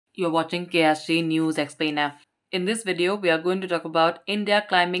You're watching KSG News Explainer. In this video, we are going to talk about India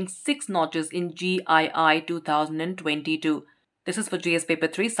climbing 6 notches in GII 2022. This is for GS Paper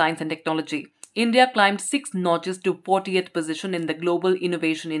 3 Science and Technology. India climbed 6 notches to 40th position in the Global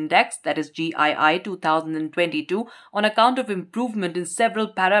Innovation Index, that is GII 2022, on account of improvement in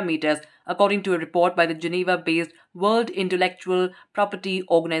several parameters, according to a report by the Geneva-based World Intellectual Property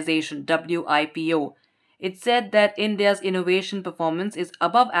Organization, WIPO. It said that India's innovation performance is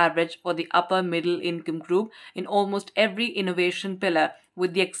above average for the upper middle income group in almost every innovation pillar,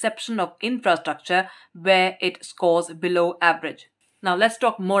 with the exception of infrastructure, where it scores below average. Now let's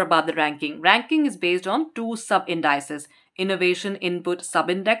talk more about the ranking. Ranking is based on 2 sub-indices, Innovation Input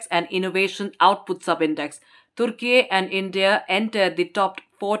Subindex and Innovation Output Subindex. Turkey and India entered the top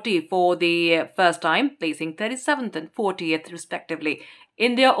 40 for the first time, placing 37th and 40th respectively.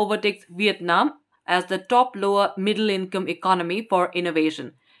 India overtakes Vietnam as the top lower middle income economy for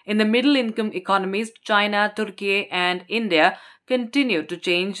innovation. In the middle income economies, China, Turkey, and India continue to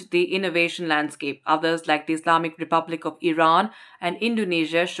change the innovation landscape. Others, like the Islamic Republic of Iran and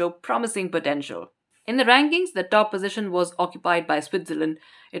Indonesia, show promising potential. In the rankings, the top position was occupied by Switzerland.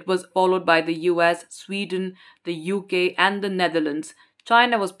 It was followed by the US, Sweden, the UK, and the Netherlands.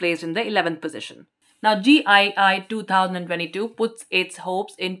 China was placed in the 11th position. Now, GII 2022 puts its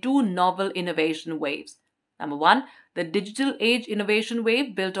hopes in 2 novel innovation waves. Number 1, the digital age innovation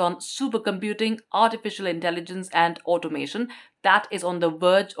wave built on supercomputing, artificial intelligence, and automation that is on the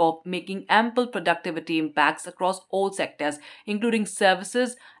verge of making ample productivity impacts across all sectors, including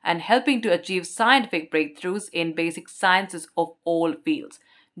services, and helping to achieve scientific breakthroughs in basic sciences of all fields.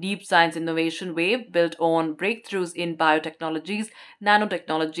 Deep science innovation wave built on breakthroughs in biotechnologies,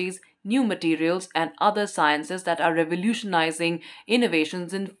 nanotechnologies, new materials, and other sciences that are revolutionizing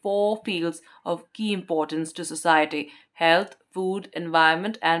innovations in 4 fields of key importance to society: health, food,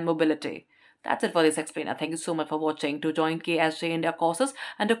 environment, and mobility. That's it for this explainer. Thank you so much for watching. To join KSG India courses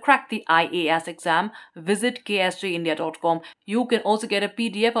and to crack the IAS exam, visit ksgindia.com. You can also get a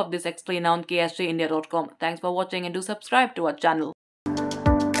PDF of this explainer on ksgindia.com. Thanks for watching and do subscribe to our channel.